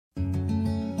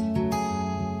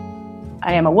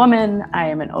I am a woman, I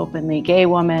am an openly gay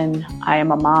woman, I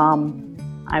am a mom,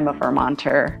 I'm a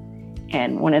Vermonter.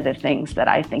 And one of the things that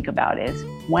I think about is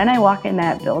when I walk in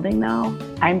that building though,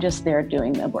 I'm just there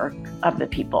doing the work of the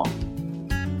people.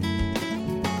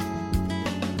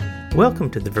 Welcome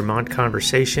to the Vermont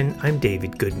Conversation. I'm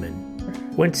David Goodman.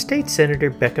 When State Senator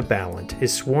Becca Balint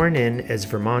is sworn in as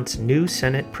Vermont's new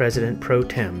Senate President pro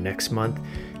tem next month,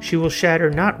 she will shatter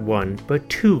not one, but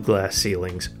two glass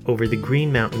ceilings over the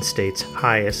Green Mountain State's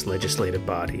highest legislative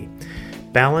body.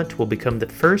 Balint will become the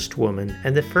first woman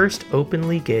and the first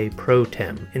openly gay pro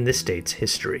tem in the state's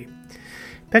history.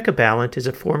 Becca Balint is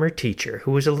a former teacher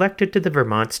who was elected to the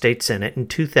Vermont State Senate in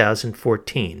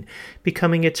 2014,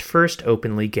 becoming its first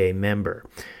openly gay member.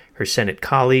 Her Senate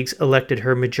colleagues elected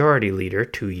her majority leader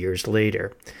 2 years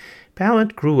later.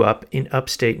 Balint grew up in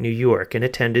upstate New York and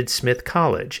attended Smith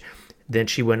College. Then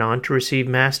she went on to receive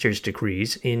master's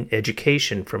degrees in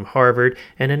education from Harvard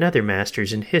and another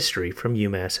master's in history from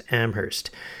UMass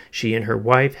Amherst. She and her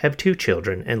wife have 2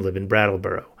 children and live in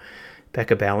Brattleboro.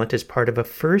 Becca Balint is part of a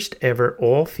first-ever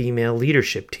all-female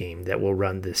leadership team that will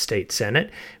run the state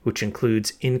Senate, which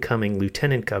includes incoming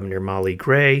Lieutenant Governor Molly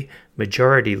Gray,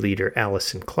 Majority Leader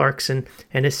Alison Clarkson,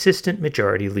 and Assistant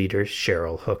Majority Leader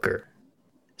Cheryl Hooker.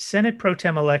 Senate Pro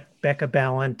Tem-elect Becca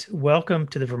Balint, welcome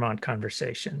to the Vermont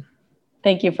Conversation.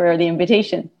 Thank you for the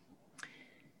invitation.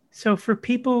 So for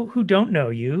people who don't know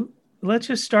you, let's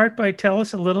just start by tell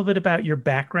us a little bit about your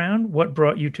background, what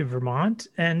brought you to Vermont,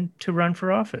 and to run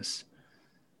for office.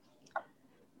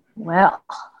 Well,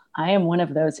 I am one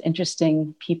of those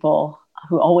interesting people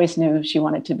who always knew she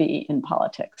wanted to be in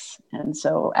politics. And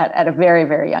so at a very,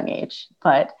 very young age.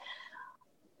 But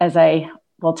as I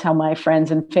will tell my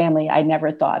friends and family, I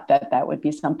never thought that that would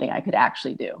be something I could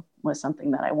actually do, was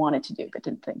something that I wanted to do, but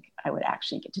didn't think I would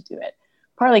actually get to do it.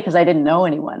 Partly because I didn't know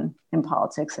anyone in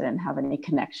politics. I didn't have any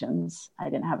connections. I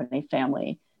didn't have any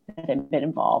family that had been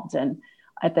involved. And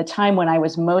at the time when I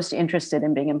was most interested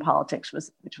in being in politics,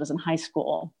 which was in high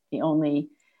school, the only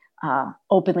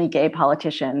openly gay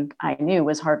politician I knew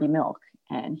was Harvey Milk,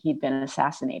 and he'd been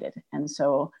assassinated. And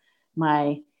so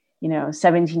my,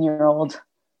 17-year-old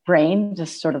brain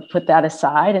just sort of put that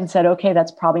aside and said, okay,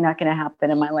 that's probably not going to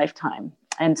happen in my lifetime.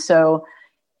 And so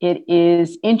it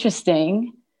is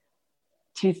interesting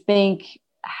to think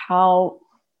how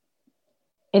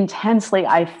intensely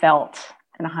I felt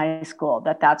in high school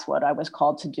that that's what I was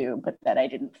called to do, but that I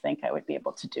didn't think I would be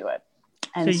able to do it.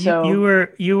 And so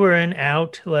you were an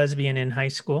out lesbian in high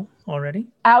school already?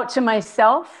 Out to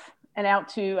myself and out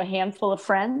to a handful of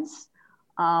friends.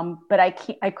 But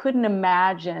I couldn't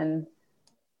imagine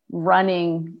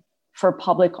running for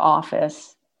public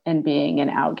office and being an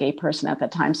out gay person at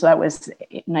that time. So that was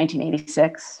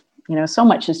 1986. So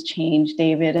much has changed,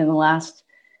 David, in the last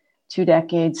 2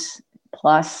 decades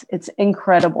plus. It's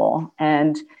incredible.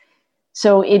 And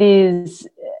so it is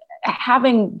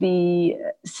having the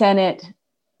Senate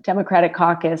Democratic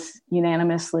Caucus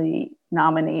unanimously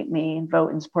nominate me and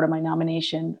vote in support of my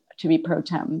nomination to be pro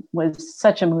tem was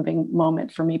such a moving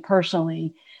moment for me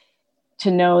personally, to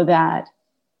know that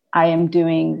I am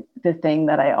doing the thing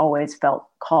that I always felt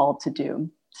called to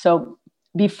do. So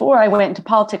before I went into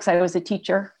politics, I was a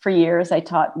teacher for years. I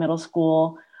taught middle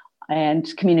school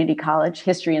and community college,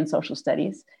 history and social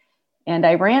studies. And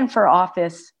I ran for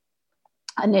office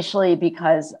initially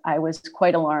because I was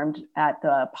quite alarmed at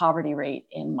the poverty rate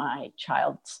in my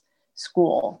child's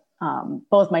school.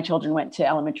 Both my children went to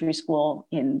elementary school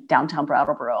in downtown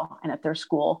Brattleboro, and at their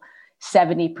school,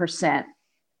 70%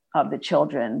 of the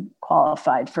children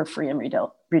qualified for free and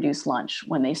reduced lunch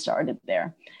when they started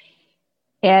there.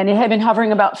 And it had been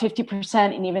hovering about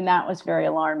 50%, and even that was very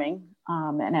alarming.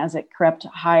 And as it crept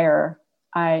higher,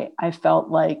 I felt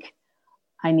like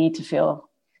I need to feel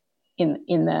in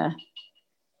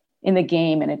the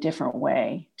game in a different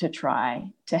way to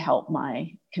try to help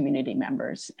my community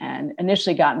members. And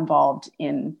initially got involved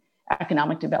in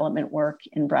economic development work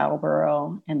in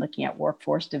Brattleboro and looking at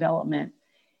workforce development,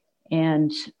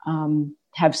 and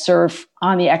have served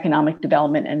on the Economic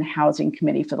Development and Housing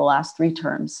Committee for the last 3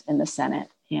 terms in the Senate.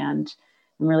 And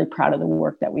I'm really proud of the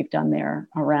work that we've done there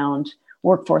around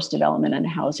workforce development and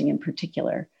housing in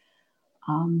particular.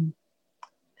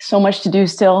 So much to do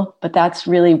still, but that's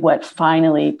really what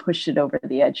finally pushed it over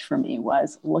the edge for me,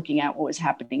 was looking at what was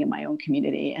happening in my own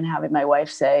community and having my wife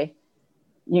say,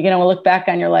 you're going to look back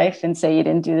on your life and say you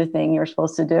didn't do the thing you're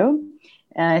supposed to do.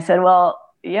 And I said, well,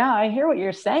 yeah, I hear what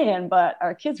you're saying, but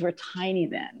our kids were tiny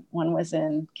then. One was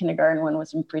in kindergarten, one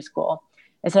was in preschool.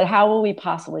 I said, how will we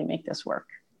possibly make this work?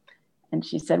 And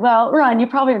she said, well, Ron, you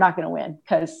probably are not going to win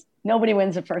because nobody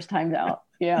wins the first time out.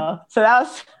 So that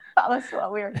was That was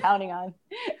what we were counting on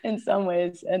in some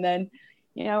ways. And then,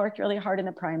 worked really hard in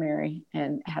the primary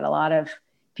and had a lot of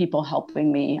people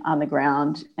helping me on the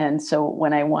ground. And so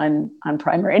when I won on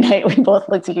primary night, we both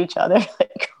looked at each other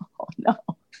like,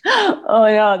 oh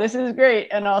no, this is great.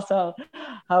 And also,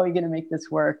 how are we going to make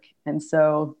this work? And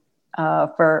so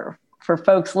for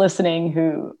folks listening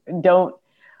who don't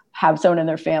have someone in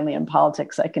their family in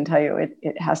politics, I can tell you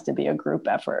it has to be a group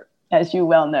effort. As you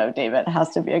well know, David, it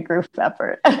has to be a group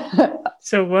effort.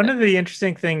 So one of the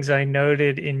interesting things I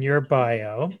noted in your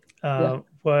bio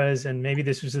was, and maybe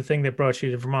this was the thing that brought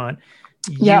you to Vermont,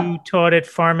 you taught at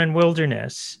Farm and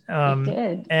Wilderness. I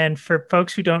did. And for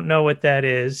folks who don't know what that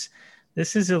is,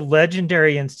 this is a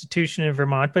legendary institution in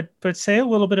Vermont, but say a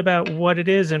little bit about what it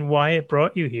is and why it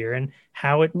brought you here and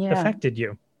how it affected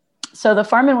you. So the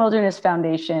Farm and Wilderness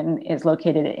Foundation is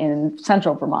located in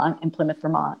central Vermont, in Plymouth,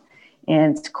 Vermont.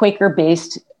 And it's a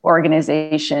Quaker-based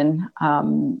organization.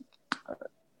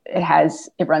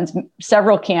 It runs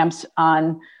several camps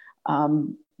on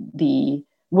the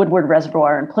Woodward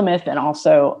Reservoir in Plymouth and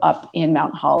also up in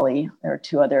Mount Holly. There are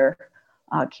two other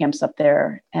camps up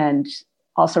there, and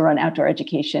also run outdoor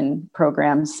education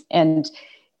programs and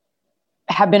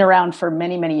have been around for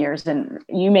many, many years. And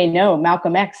you may know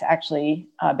Malcolm X, actually,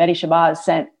 Betty Shabazz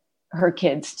sent her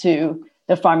kids to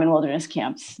the Farm and Wilderness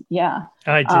camps. Yeah.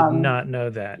 I did not know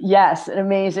that. Yes. An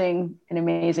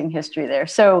amazing history there.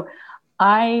 So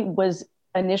I was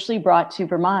initially brought to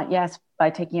Vermont, by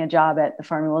taking a job at the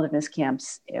Farm and Wilderness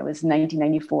camps. It was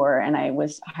 1994, and I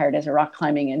was hired as a rock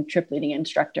climbing and trip leading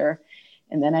instructor.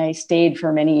 And then I stayed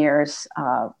for many years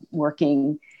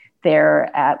working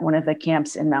there at one of the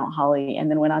camps in Mount Holly, and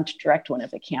then went on to direct one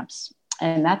of the camps.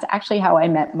 And that's actually how I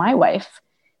met my wife.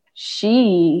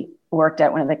 She worked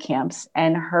at one of the camps,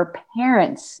 and her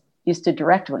parents used to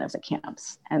direct one of the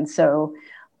camps. And so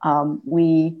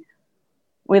we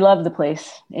love the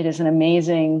place. It is an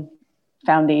amazing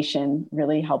foundation,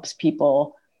 really helps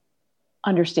people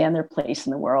understand their place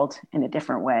in the world in a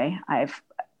different way. I've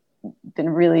been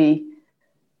really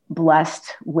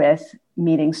blessed with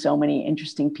meeting so many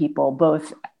interesting people,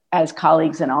 both as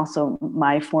colleagues and also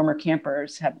my former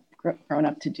campers have grown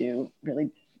up to do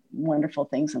really wonderful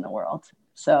things in the world.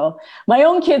 So my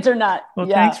own kids are not. Well,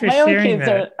 thanks for sharing that.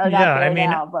 My own kids are not there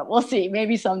now, but we'll see.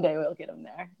 Maybe someday we'll get them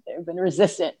there. They've been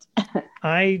resistant.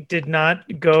 I did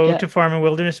not go to Farm and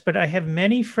Wilderness, but I have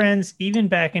many friends, even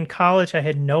back in college. I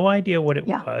had no idea what it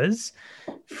was.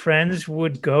 Friends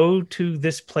would go to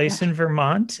this place in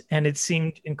Vermont, and it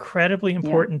seemed incredibly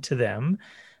important to them.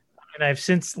 And I've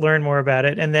since learned more about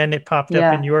it. And then it popped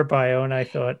up in your bio, and I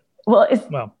thought,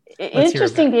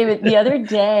 interesting, David. The other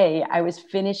day, I was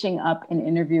finishing up an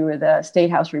interview with a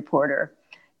Statehouse reporter,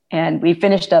 and we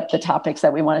finished up the topics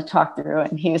that we want to talk through.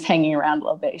 And he was hanging around a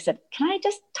little bit. He said, "Can I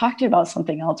just talk to you about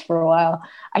something else for a while?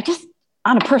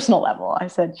 On a personal level." I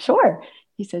said, "Sure."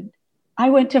 He said,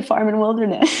 "I went to Farm and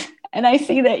Wilderness, and I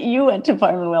see that you went to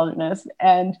Farm and Wilderness."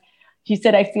 And he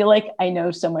said, "I feel like I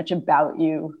know so much about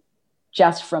you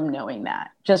just from knowing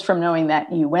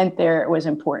that you went there, it was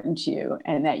important to you,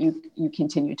 and that you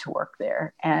continue to work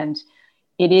there." And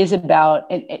it is about,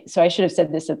 so I should have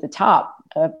said this at the top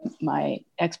of my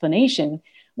explanation.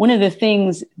 One of the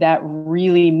things that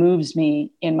really moves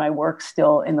me in my work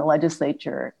still in the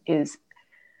legislature is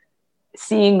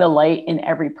seeing the light in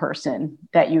every person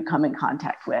that you come in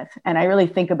contact with. And I really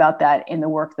think about that in the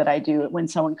work that I do when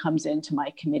someone comes into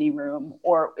my committee room,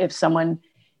 or if someone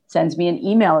sends me an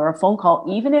email or a phone call,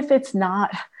 even if it's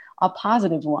not a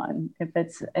positive one, if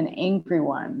it's an angry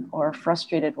one or a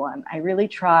frustrated one, I really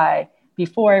try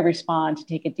before I respond to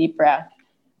take a deep breath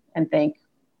and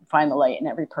find the light in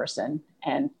every person.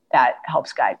 And that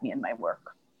helps guide me in my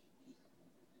work.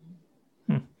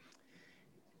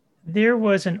 There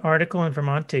was an article in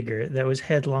Vermont Digger that was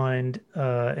headlined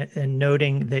and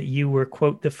noting that you were,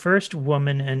 quote, "the first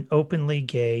woman and openly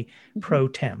gay pro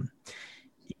tem."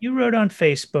 You wrote on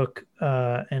Facebook,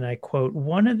 and I quote,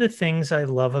 "One of the things I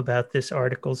love about this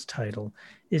article's title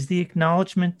is the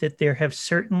acknowledgement that there have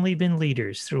certainly been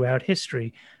leaders throughout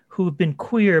history who have been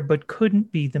queer but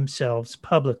couldn't be themselves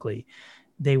publicly.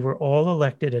 They were all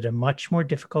elected at a much more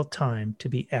difficult time to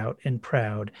be out and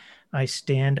proud. I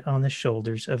stand on the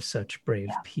shoulders of such brave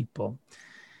people."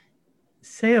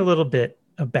 Say a little bit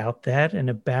about that and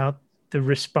about the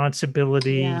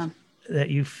responsibility that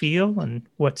you feel and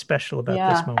what's special about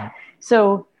this moment.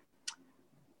 So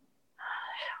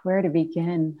where to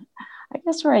begin? I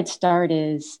guess where I'd start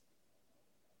is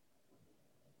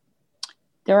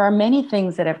there are many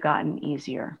things that have gotten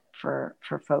easier for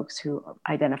folks who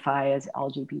identify as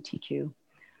LGBTQ.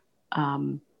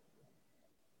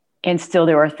 And still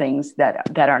there are things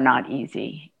that are not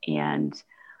easy. And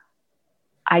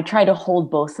I try to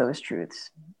hold both those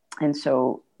truths. And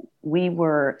so we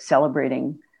were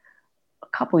celebrating a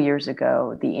couple years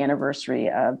ago the anniversary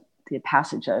of the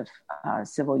passage of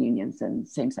civil unions and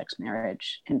same-sex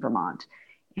marriage in Vermont.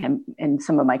 And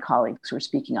some of my colleagues were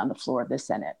speaking on the floor of the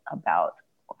Senate about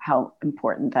how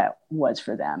important that was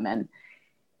for them.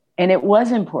 And it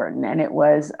was important, and it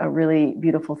was a really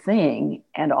beautiful thing.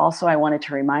 And also I wanted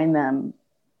to remind them,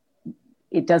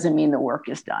 it doesn't mean the work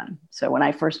is done. So when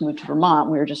I first moved to Vermont,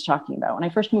 we were just talking about, when I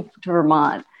first moved to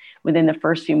Vermont, within the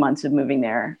first few months of moving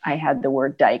there, I had the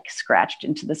word dyke scratched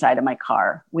into the side of my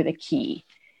car with a key,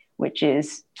 which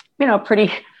is,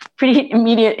 pretty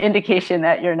immediate indication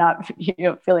that you're not,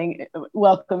 feeling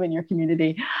welcome in your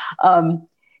community.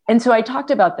 And so I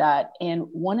talked about that. And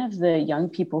one of the young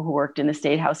people who worked in the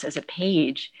Statehouse as a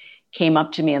page came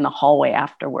up to me in the hallway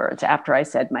afterwards, after I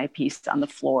said my piece on the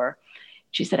floor.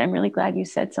 She said, "I'm really glad you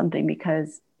said something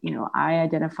because, I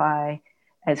identify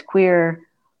as queer.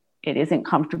 It isn't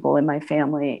comfortable in my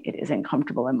family. It isn't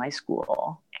comfortable in my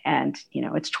school. And,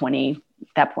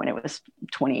 at that point, it was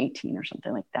 2018 or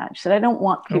something like that." She said, "I don't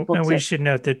want people and we should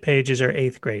note that pages are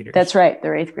 8th graders. That's right.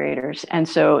 They're 8th graders. And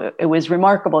so it was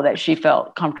remarkable that she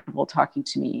felt comfortable talking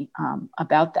to me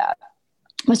about that.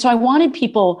 So I wanted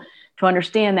people to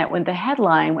understand that when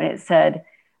it said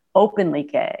openly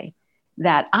gay,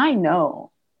 that I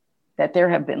know that there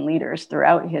have been leaders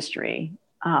throughout history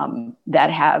that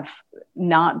have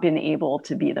not been able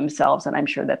to be themselves. And I'm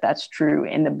sure that that's true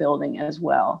in the building as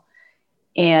well.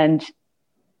 And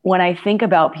when I think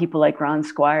about people like Ron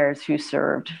Squires, who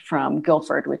served from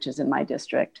Guilford, which is in my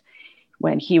district,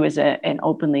 when he was an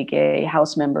openly gay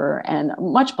House member and a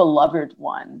much beloved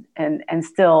one, and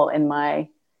still in my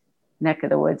neck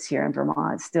of the woods here in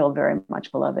Vermont, still very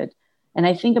much beloved. And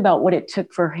I think about what it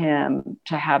took for him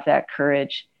to have that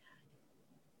courage.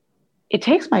 It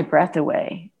takes my breath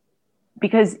away,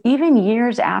 because even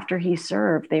years after he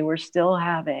served, they were still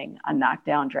having a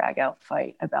knockdown, drag out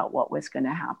fight about what was going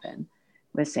to happen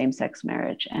with same-sex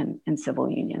marriage and civil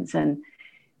unions. And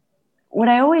what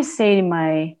I always say to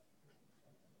my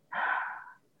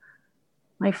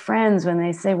friends when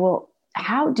they say, well,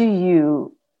 how do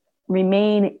you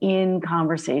remain in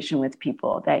conversation with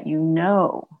people that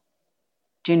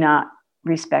do not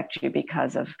respect you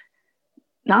because of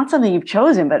not something you've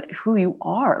chosen, but who you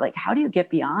are? Like, how do you get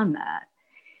beyond that?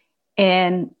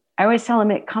 And I always tell them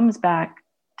it comes back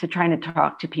to trying to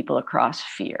talk to people across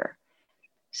fear.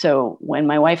 So when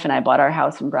my wife and I bought our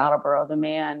house in Brattleboro, the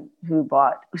man who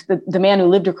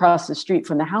lived across the street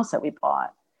from the house that we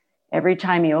bought, every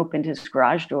time he opened his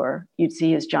garage door, you'd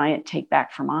see his giant "Take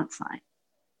Back Vermont" sign.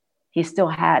 He still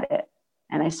had it.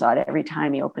 And I saw it every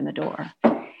time he opened the door.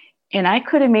 And I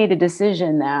could have made a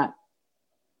decision that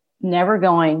never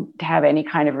going to have any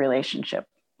kind of relationship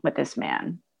with this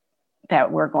man,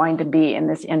 that we're going to be in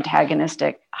this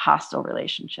antagonistic, hostile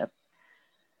relationship.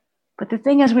 But the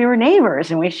thing is, we were neighbors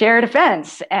and we shared a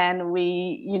fence, and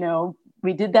we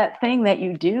did that thing that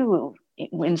you do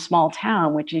in small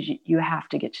town, which is you have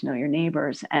to get to know your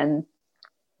neighbors. And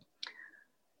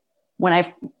when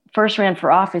I first ran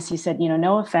for office, he said,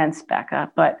 "No offense,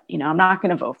 Becca, but I'm not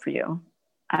going to vote for you.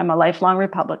 I'm a lifelong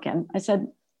Republican." I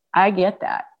said, "I get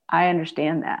that. I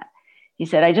understand that." He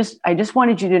said, I just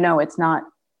wanted you to know it's not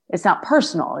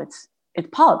personal. It's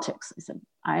politics." I said,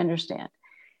 "I understand."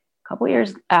 A couple of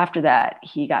years after that,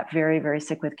 he got very, very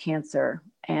sick with cancer.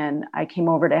 And I came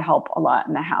over to help a lot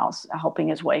in the house, helping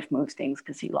his wife move things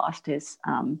because he lost his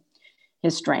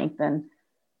strength. And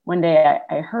one day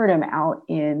I heard him out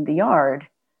in the yard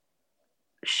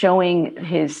showing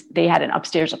they had an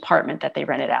upstairs apartment that they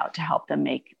rented out to help them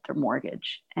make their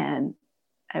mortgage. And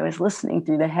I was listening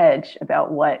through the hedge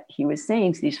about what he was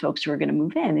saying to these folks who were going to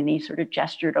move in. And he sort of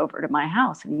gestured over to my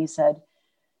house and he said,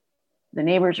 "The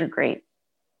neighbors are great.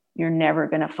 You're never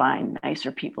going to find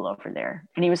nicer people over there."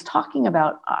 And he was talking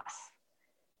about us.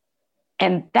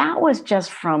 And that was just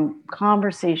from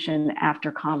conversation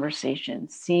after conversation,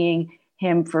 seeing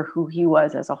him for who he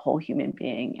was as a whole human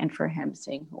being, and for him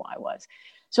seeing who I was.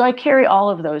 So I carry all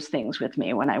of those things with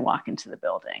me when I walk into the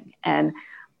building. And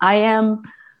I am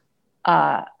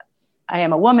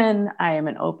a woman. I am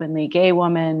an openly gay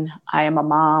woman. I am a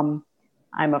mom.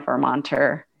 I'm a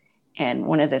Vermonter. And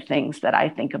one of the things that I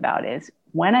think about is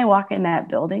when I walk in that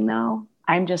building, though,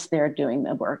 I'm just there doing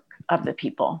the work of the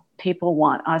people. People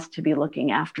want us to be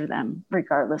looking after them,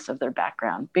 regardless of their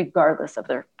background, regardless of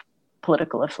their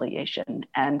political affiliation.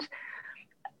 And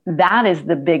that is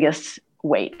the biggest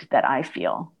weight that I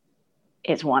feel,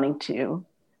 is wanting to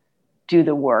do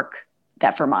the work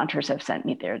that Vermonters have sent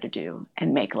me there to do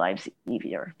and make lives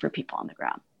easier for people on the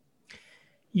ground.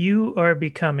 You are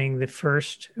becoming the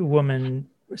first woman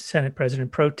Senate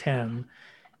President pro tem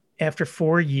after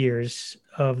 4 years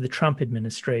of the Trump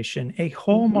administration, a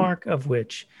hallmark of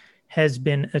which has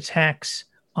been attacks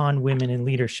on women in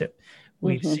leadership.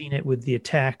 We've seen it with the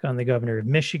attack on the governor of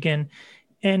Michigan.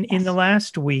 And in the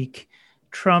last week,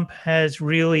 Trump has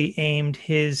really aimed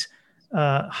his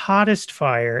hottest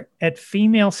fire at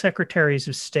female secretaries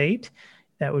of state.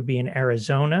 That would be in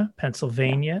Arizona,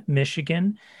 Pennsylvania,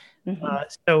 Michigan.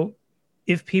 So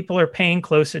if people are paying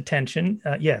close attention,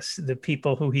 yes, the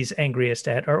people who he's angriest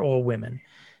at are all women.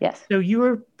 Yes. So you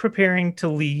are preparing to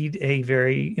lead a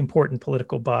very important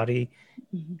political body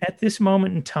at this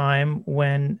moment in time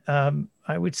when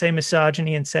I would say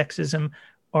misogyny and sexism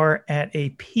are at a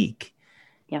peak.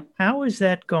 Yeah. How is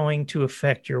that going to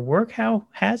affect your work? How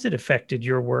has it affected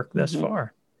your work thus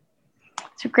far?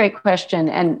 It's a great question,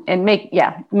 and make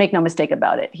no mistake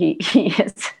about it. He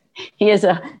is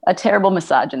a terrible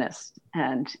misogynist,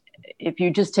 and if you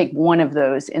just take one of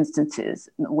those instances,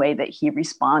 the way that he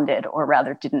responded, or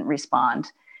rather didn't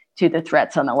respond, to the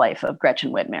threats on the life of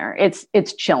Gretchen Whitmer,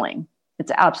 it's chilling.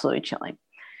 It's absolutely chilling.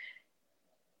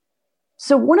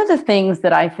 So one of the things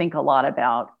that I think a lot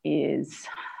about is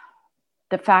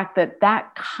the fact that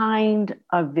that kind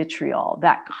of vitriol,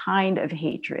 that kind of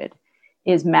hatred,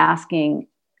 is masking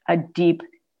a deep,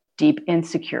 deep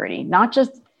insecurity, not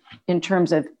just in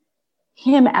terms of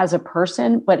him as a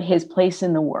person, but his place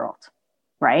in the world,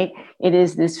 right? It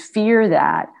is this fear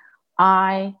that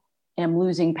I am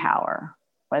losing power,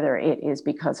 whether it is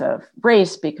because of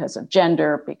race, because of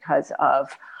gender, because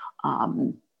of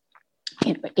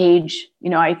age.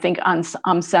 I think on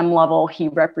some level, he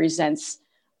represents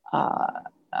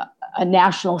a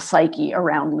national psyche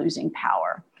around losing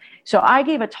power. So I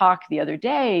gave a talk the other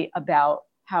day about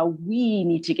how we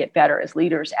need to get better as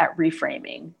leaders at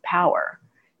reframing power,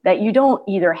 that you don't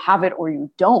either have it or you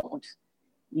don't,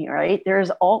 right? There's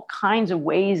all kinds of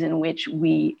ways in which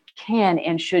we can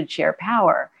and should share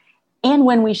power. And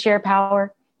when we share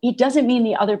power, it doesn't mean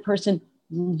the other person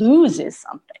loses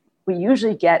something. We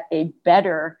usually get a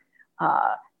better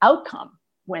outcome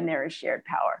when there is shared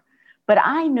power. But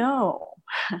I know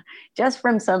just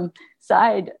from some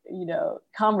side,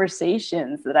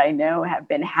 conversations that I know have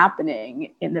been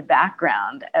happening in the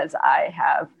background as I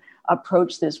have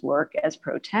approached this work as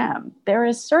pro tem, there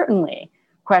is certainly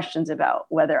questions about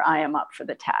whether I am up for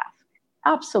the task.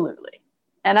 Absolutely.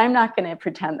 And I'm not going to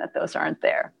pretend that those aren't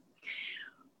there.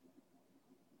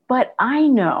 But I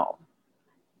know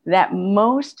that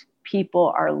most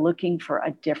people are looking for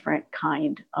a different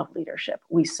kind of leadership.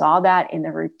 We saw that in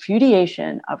the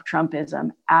repudiation of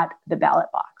Trumpism at the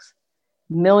ballot box.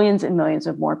 Millions and millions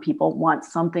of more people want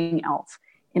something else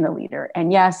in a leader.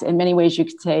 And yes, in many ways, you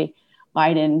could say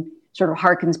Biden sort of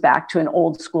harkens back to an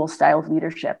old school style of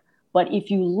leadership. But if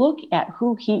you look at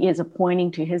who he is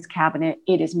appointing to his cabinet,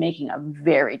 it is making a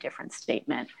very different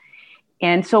statement.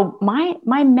 And so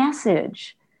my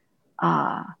message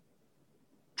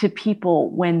to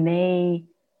people when they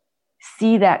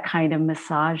see that kind of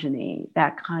misogyny,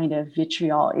 that kind of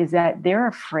vitriol, is that they're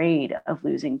afraid of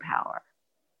losing power.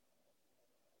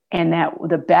 And that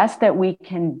the best that we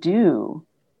can do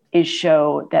is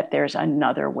show that there's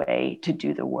another way to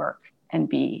do the work and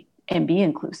be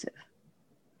inclusive.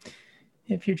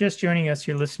 If you're just joining us,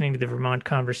 you're listening to the Vermont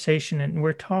Conversation, and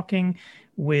we're talking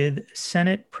with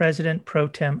Senate President Pro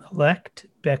Tem-elect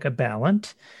Becca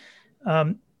Balint.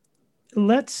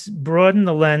 Let's broaden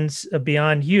the lens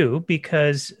beyond you,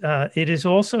 because it is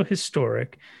also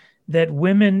historic that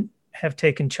women have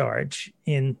taken charge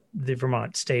in the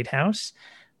Vermont Statehouse.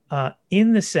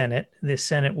 In the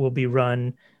Senate will be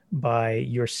run by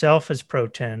yourself as pro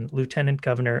tem, Lieutenant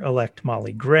Governor-elect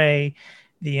Molly Gray,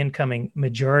 the incoming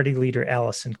Majority Leader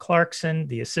Alison Clarkson,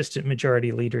 the Assistant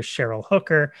Majority Leader Cheryl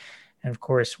Hooker, and of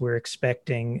course, we're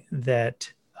expecting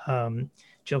that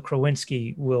Jill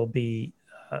Krowinski will be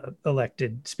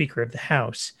elected Speaker of the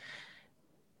House.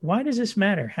 Why does this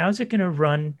matter? How's it going to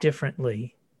run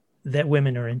differently that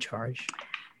women are in charge?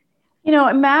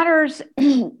 It matters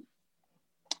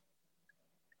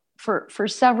for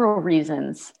several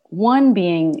reasons. One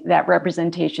being that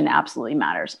representation absolutely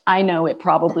matters. I know it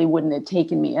probably wouldn't have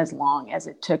taken me as long as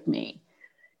it took me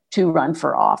to run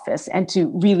for office and to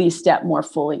really step more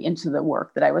fully into the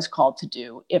work that I was called to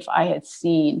do if I had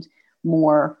seen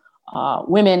more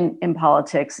women in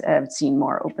politics, have seen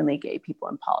more openly gay people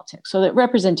in politics. So that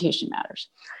representation matters.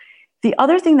 The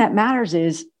other thing that matters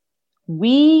is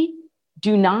we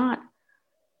do not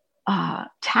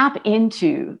tap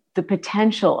into the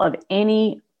potential of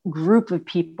any group of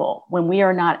people when we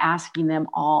are not asking them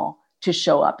all to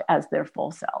show up as their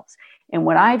full selves. And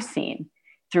what I've seen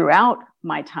throughout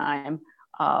my time,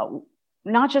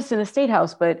 not just in the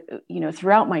Statehouse, but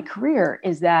throughout my career,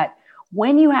 is that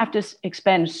when you have to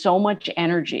expend so much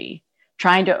energy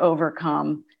trying to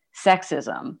overcome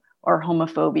sexism or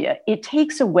homophobia, it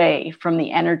takes away from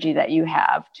the energy that you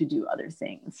have to do other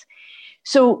things.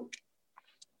 So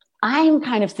I'm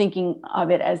kind of thinking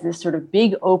of it as this sort of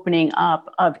big opening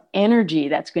up of energy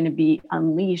that's going to be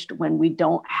unleashed when we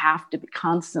don't have to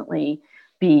constantly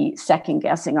be second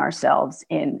guessing ourselves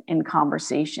in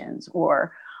conversations.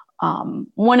 Or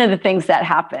one of the things that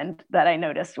happened that I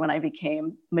noticed when I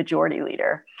became majority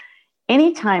leader,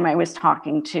 anytime I was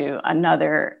talking to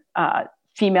another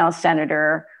female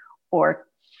senator or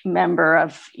member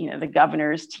of the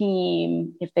governor's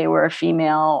team, if they were a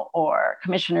female, or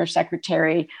commissioner,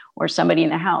 secretary, or somebody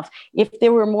in the House, if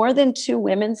there were more than 2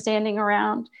 women standing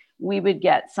around, we would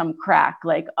get some crack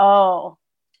like, oh,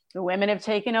 the women have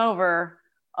taken over.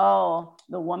 Oh,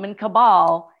 the woman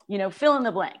cabal, fill in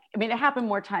the blank. I mean, it happened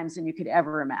more times than you could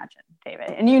ever imagine,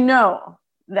 David. And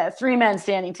that 3 men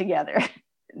standing together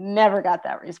never got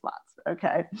that response.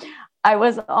 Okay. I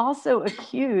was also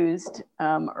accused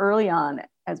early on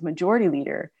as majority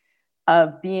leader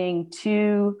of being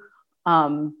too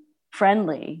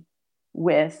friendly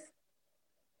with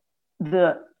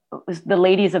the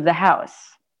ladies of the House.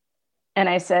 And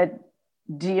I said,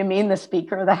 do you mean the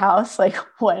Speaker of the House? Like,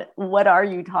 what are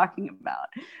you talking about?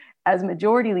 As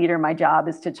majority leader, my job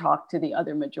is to talk to the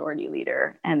other majority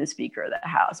leader and the Speaker of the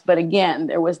House. But again,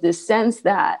 there was this sense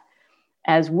that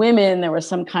as women, there was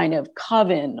some kind of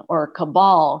coven or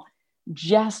cabal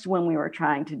just when we were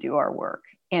trying to do our work.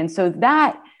 And so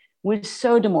that was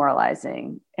so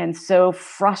demoralizing and so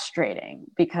frustrating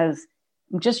because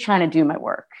I'm just trying to do my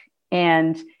work.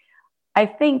 And I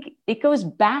think it goes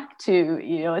back to,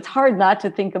 it's hard not to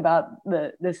think about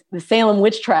the Salem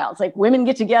witch trials. Like, women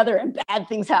get together and bad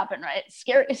things happen, right?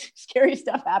 Scary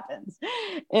stuff happens.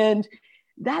 And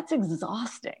that's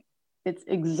exhausting. It's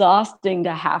exhausting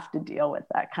to have to deal with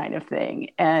that kind of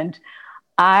thing. And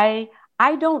I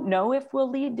don't know if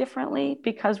we'll lead differently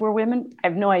because we're women. I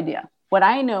have no idea. What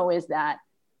I know is that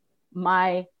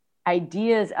my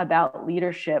ideas about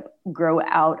leadership grow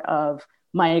out of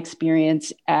my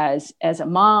experience as a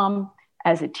mom,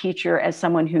 as a teacher, as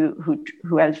someone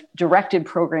who has directed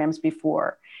programs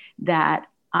before, that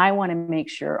I want to make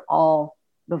sure all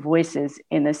the voices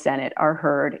in the Senate are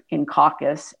heard in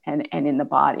caucus and in the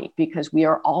body, because we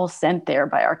are all sent there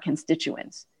by our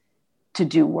constituents to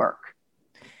do work.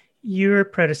 Your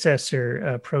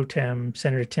predecessor, Pro Tem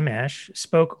Senator Tim Ashe,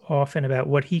 spoke often about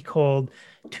what he called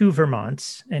 2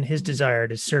 Vermonts and his desire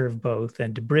to serve both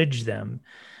and to bridge them.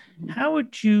 How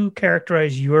would you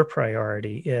characterize your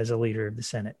priority as a leader of the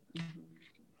Senate?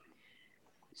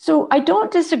 So I don't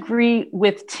disagree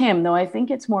with Tim, though I think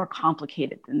it's more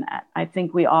complicated than that. I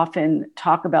think we often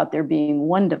talk about there being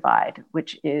one divide,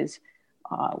 which is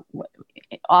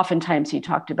oftentimes he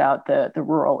talked about the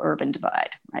rural-urban divide,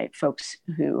 right? Folks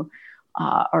who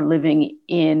are living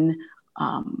in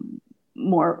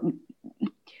more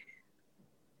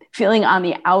feeling on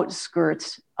the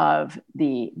outskirts of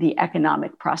the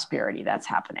economic prosperity that's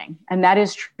happening. And that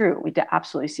is true. We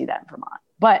absolutely see that in Vermont.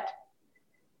 But,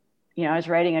 I was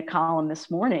writing a column this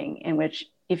morning in which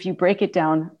if you break it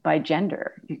down by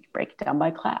gender, you can break it down by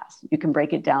class, you can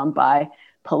break it down by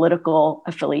political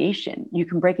affiliation, you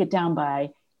can break it down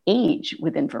by age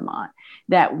within Vermont,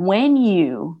 that when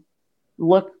you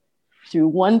look through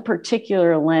one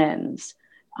particular lens,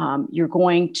 you're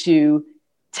going to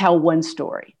tell one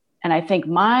story. And I think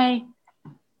one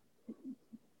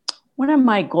of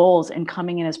my goals in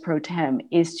coming in as pro tem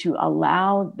is to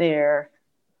allow there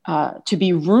to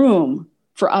be room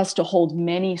for us to hold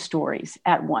many stories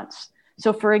at once.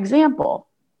 So, for example,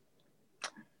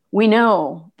 we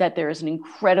know that there is an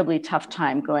incredibly tough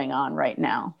time going on right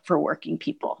now for working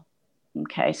people.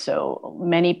 Okay, so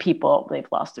many people, they've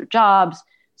lost their jobs.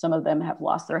 Some of them have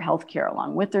lost their health care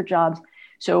along with their jobs.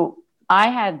 So I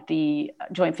had the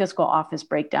Joint Fiscal Office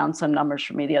break down some numbers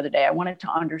for me the other day. I wanted to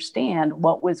understand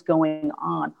what was going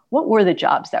on. What were the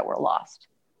jobs that were lost?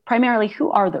 Primarily,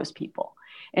 who are those people?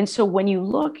 And so when you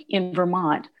look in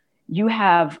Vermont, you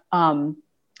have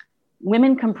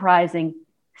women comprising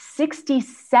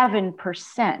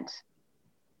 67%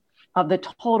 of the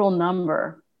total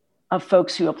number of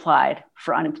folks who applied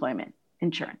for unemployment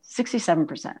insurance.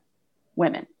 67%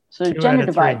 women. So there's gender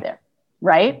divide there,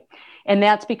 right? And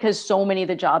that's because so many of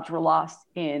the jobs were lost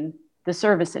in the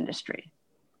service industry,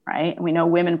 right? And we know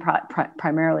women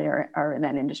primarily are in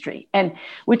that industry. And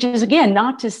which is, again,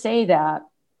 not to say that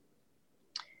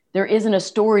there isn't a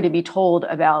story to be told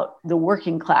about the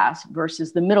working class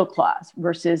versus the middle class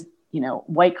versus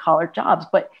white collar jobs.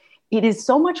 But it is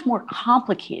so much more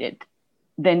complicated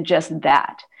than just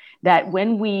that I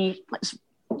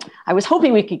was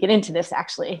hoping we could get into this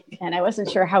actually, and I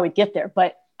wasn't sure how we'd get there,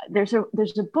 but there's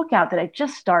a book out that I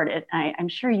just started. I'm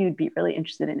sure you'd be really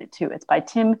interested in it too. It's by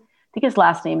Tim, I think his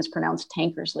last name is pronounced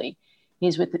Tankersley.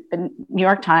 He's with the New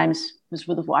York Times, was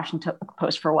with the Washington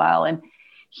Post for a while. And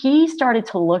he started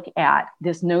to look at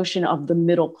this notion of the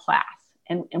middle class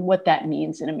and what that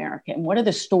means in America. And what are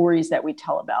the stories that we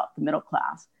tell about the middle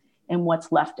class and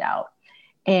what's left out.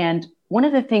 And one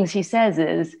of the things he says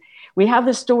is, we have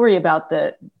this story about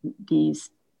this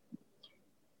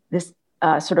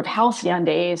sort of halcyon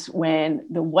days when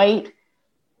the white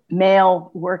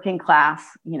male working class,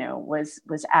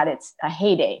 was at its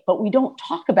heyday, but we don't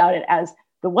talk about it as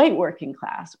the white working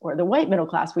class or the white middle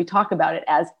class. We talk about it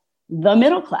as the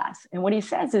middle class. And what he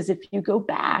says is, if you go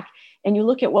back and you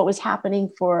look at what was happening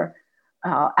for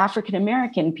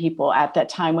African-American people at that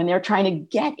time when they're trying to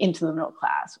get into the middle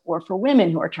class, or for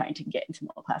women who are trying to get into the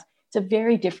middle class, it's a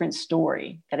very different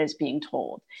story that is being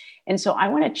told. And so I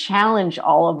want to challenge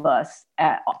all of us,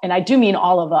 and I do mean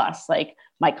all of us, like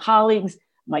my colleagues,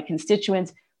 my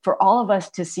constituents, for all of us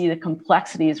to see the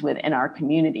complexities within our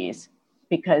communities,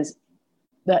 because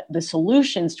the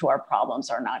solutions to our problems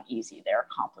are not easy, they're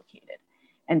complicated.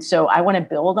 And so I want to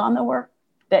build on the work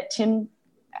that Tim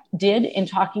did in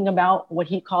talking about what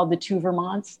he called the two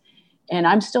Vermonts. And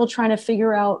I'm still trying to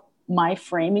figure out my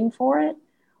framing for it.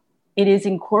 It is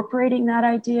incorporating that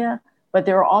idea, but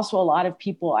there are also a lot of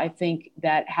people, I think,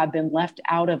 that have been left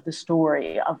out of the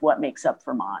story of what makes up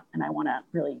Vermont. And I want to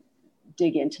really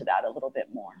dig into that a little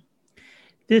bit more.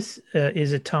 This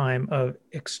is a time of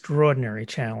extraordinary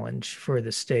challenge for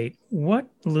the state. What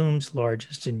looms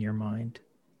largest in your mind?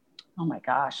 Oh my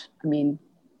gosh. I mean,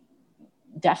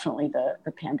 definitely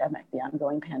the pandemic, the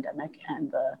ongoing pandemic,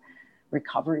 and the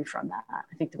recovery from that.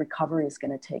 I think the recovery is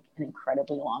going to take an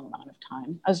incredibly long amount of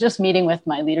time. I was just meeting with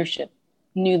my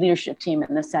new leadership team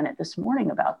in the Senate this morning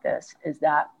about this, is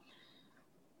that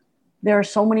there are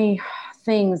so many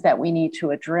things that we need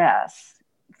to address,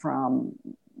 from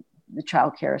the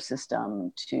childcare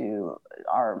system to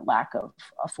our lack of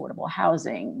affordable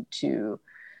housing, to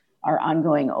our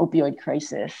ongoing opioid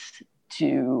crisis,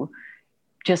 to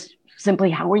just simply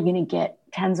how we're going to get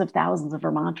tens of thousands of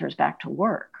Vermonters back to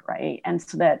work, right? And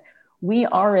so that we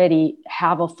already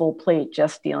have a full plate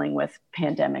just dealing with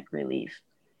pandemic relief.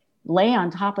 Lay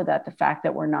on top of that the fact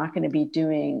that we're not going to be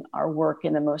doing our work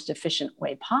in the most efficient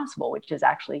way possible, which is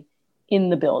actually in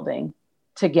the building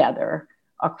together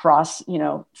across,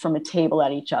 from a table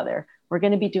at each other. We're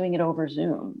going to be doing it over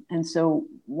Zoom. And so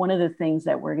one of the things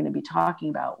that we're going to be talking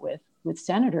about with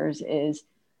senators is,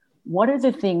 what are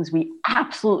the things we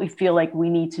absolutely feel like we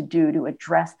need to do to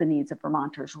address the needs of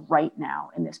Vermonters right now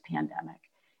in this pandemic?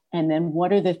 And then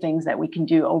what are the things that we can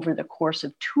do over the course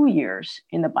of 2 years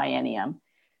in the biennium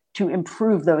to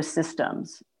improve those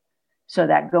systems so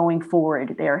that going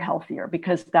forward, they're healthier?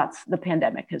 Because the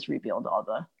pandemic has revealed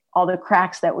all the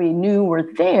cracks that we knew were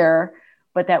there,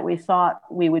 but that we thought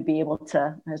we would be able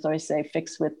to, as I always say,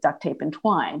 fix with duct tape and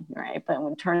twine, right? But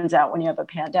when it turns out when you have a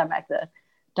pandemic, the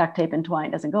duct tape and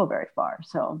twine doesn't go very far.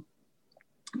 So,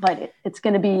 but it's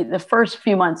going to be, the first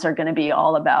few months are going to be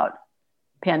all about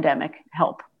pandemic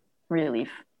help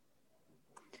relief.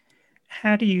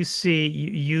 How do you see,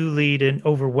 you lead an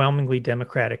overwhelmingly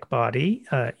Democratic body?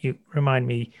 You remind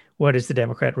me, what is the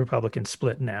Democrat-Republican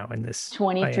split now in this?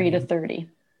 23 to 30.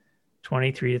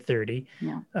 23 to 30.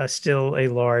 Yeah. Still a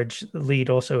large lead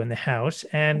also in the House,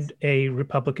 and a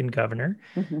Republican governor.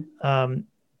 Mm-hmm.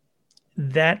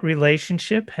 That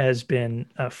relationship has been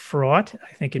fraught.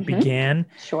 I think it began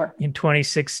in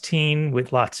 2016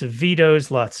 with lots of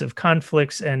vetoes, lots of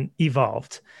conflicts, and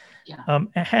evolved. Yeah.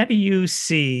 How do you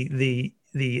see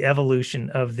the evolution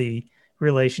of the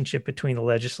relationship between the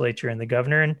legislature and the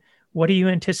governor, and what do you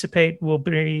anticipate will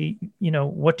be,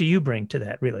 what do you bring to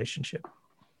that relationship?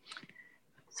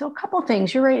 So a couple of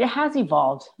things. You're right. It has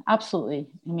evolved. Absolutely.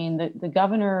 I mean, the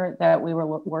governor that we were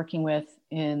working with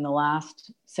in the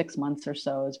last 6 months or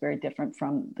so is very different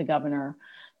from the governor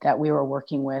that we were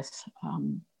working with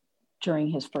during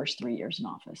his first 3 years in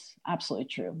office. Absolutely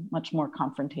true. Much more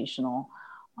confrontational.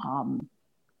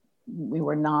 We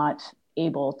were not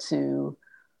able to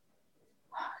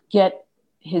get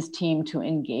his team to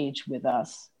engage with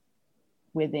us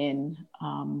within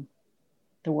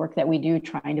the work that we do,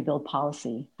 trying to build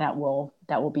policy that will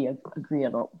be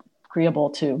agreeable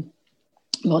to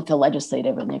both the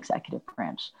legislative and the executive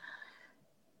branch.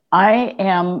 I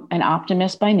am an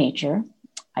optimist by nature.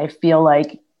 I feel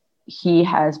like he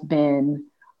has been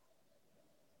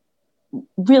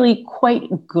really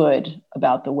quite good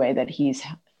about the way that he's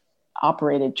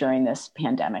operated during this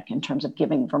pandemic in terms of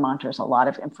giving Vermonters a lot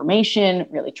of information,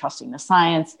 really trusting the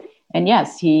science. And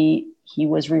yes, he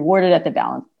was rewarded at the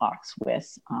ballot box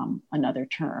with another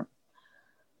term.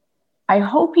 I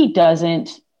hope he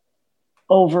doesn't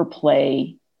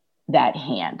overplay that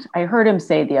hand. I heard him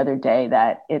say the other day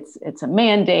that it's a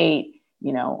mandate,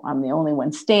 I'm the only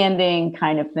one standing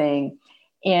kind of thing.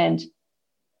 And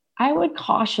I would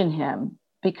caution him,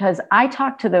 because I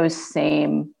talked to those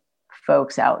same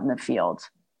folks out in the field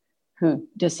who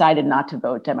decided not to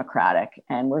vote Democratic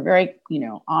and were very,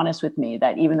 honest with me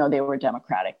that even though they were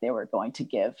Democratic, they were going to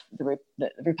give the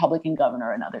Republican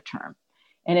governor another term.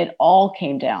 And it all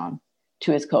came down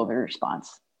to his COVID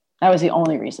response. That was the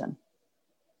only reason.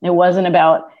 It wasn't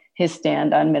about his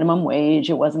stand on minimum wage.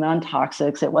 It wasn't on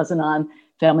toxics. It wasn't on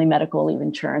family medical leave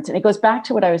insurance. And it goes back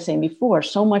to what I was saying before.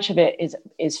 So much of it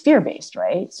is fear-based,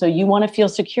 right? So you want to feel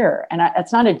secure. And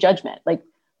it's not a judgment. Like,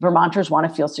 Vermonters want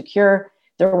to feel secure.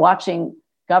 They're watching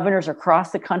governors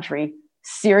across the country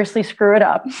seriously screw it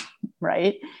up,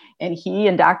 right? And he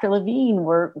and Dr. Levine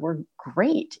were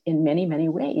great in many, many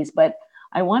ways. But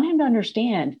I want him to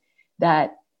understand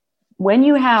that when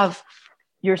you have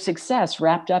your success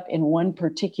wrapped up in one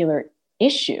particular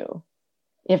issue,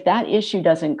 if that issue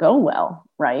doesn't go well,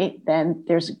 right, then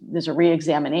there's a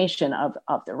reexamination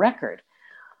of the record,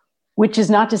 which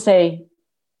is not to say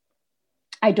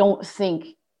I don't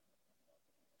think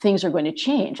things are going to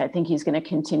change. I think he's going to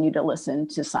continue to listen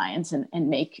to science and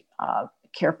make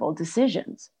careful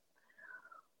decisions.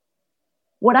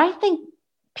 What I think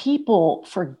people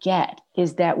forget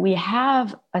is that we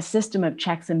have a system of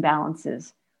checks and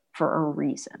balances for a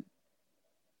reason.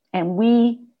 And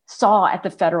we saw at the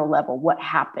federal level what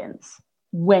happens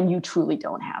when you truly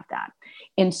don't have that.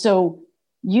 And so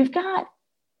you've got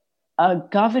a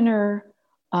governor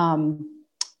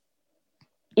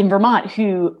in Vermont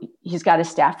who he's got his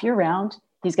staff year round.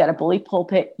 He's got a bully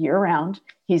pulpit year round.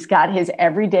 He's got his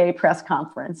everyday press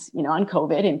conference, on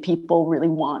COVID, and people really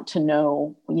want to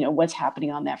know, what's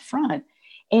happening on that front.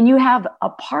 And you have a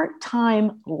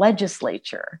part-time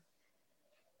legislature,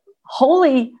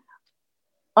 wholly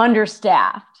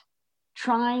understaffed,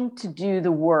 trying to do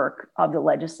the work of the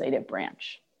legislative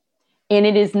branch. And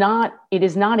it is not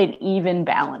an even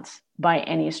balance by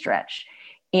any stretch.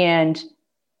 And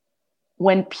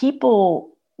when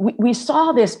people, we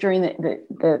saw this during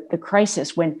the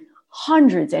crisis, when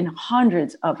hundreds and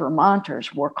hundreds of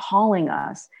Vermonters were calling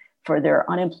us for their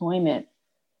unemployment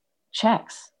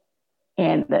checks,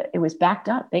 and it was backed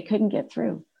up. They couldn't get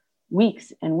through.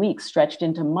 Weeks and weeks stretched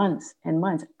into months and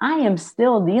months. I am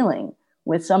still dealing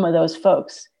with some of those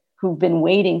folks who've been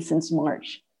waiting since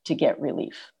March to get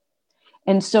relief.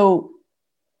 And so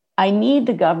I need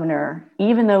the governor,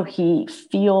 even though he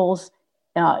feels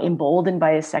emboldened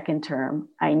by his second term,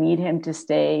 I need him to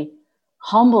stay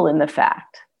humble in the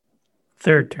fact.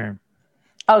 Third term.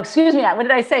 Oh, excuse me. What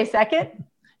did I say? Second?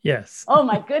 Yes. Oh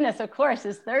my goodness. Of course,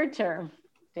 his third term,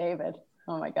 David.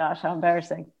 Oh my gosh, how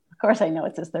embarrassing. Of course I know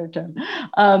it's his third term.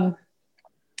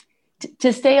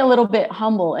 To stay a little bit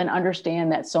humble and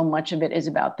understand that so much of it is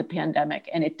about the pandemic.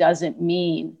 And it doesn't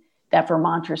mean that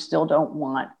Vermonters still don't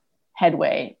want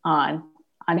headway on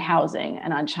housing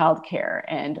and on childcare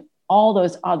and all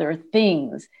those other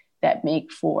things that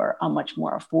make for a much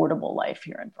more affordable life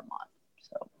here in Vermont.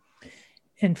 So,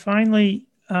 and finally,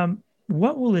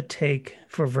 what will it take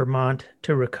for Vermont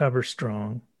to recover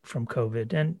strong from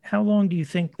COVID, and how long do you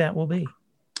think that will be?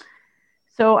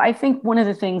 So I think one of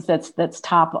the things that's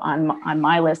top on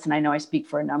my list, and I know I speak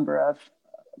for a number of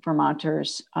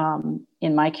Vermonters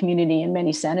in my community and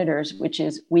many senators, which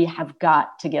is we have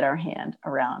got to get our hand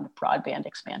around broadband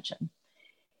expansion.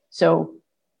 So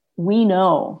we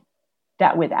know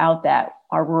that without that,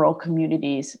 our rural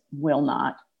communities will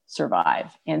not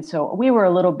survive. And so we were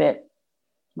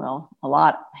a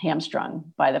lot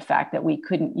hamstrung by the fact that we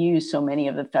couldn't use so many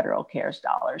of the federal CARES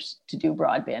dollars to do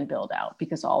broadband build out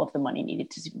because all of the money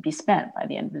needed to be spent by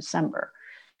the end of December.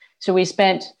 So we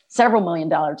spent several $1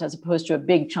 million as opposed to a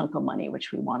big chunk of money,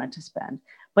 which we wanted to spend.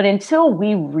 But until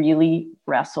we really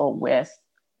wrestle with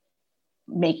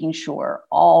making sure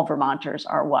all Vermonters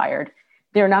are wired,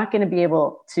 they're not going to be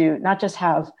able to not just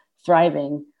have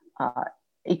thriving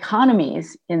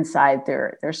economies inside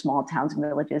their small towns and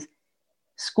villages,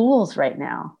 schools right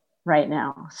now,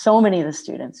 so many of the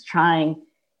students trying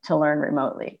to learn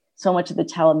remotely, so much of the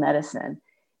telemedicine,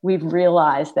 we've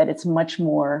realized that it's much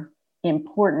more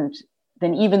important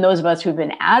than even those of us who've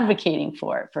been advocating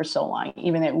for it for so long,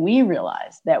 even that we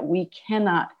realize that we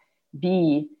cannot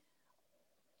be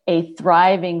a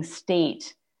thriving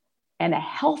state and a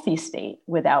healthy state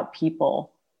without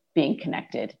people being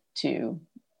connected to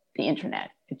the internet.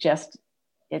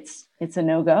 It's a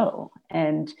no-go.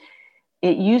 And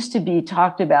it used to be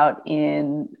talked about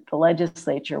in the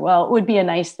legislature. Well, it would be a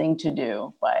nice thing to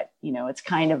do, but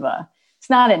it's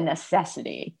not a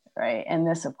necessity, right? And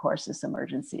this, of course, this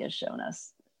emergency has shown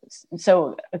us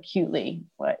so acutely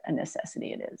what a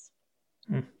necessity it is.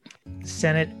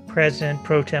 Senate President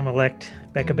Pro Tem-elect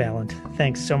Becca Balint,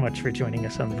 thanks so much for joining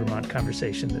us on the Vermont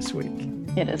Conversation this week.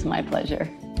 It is my pleasure.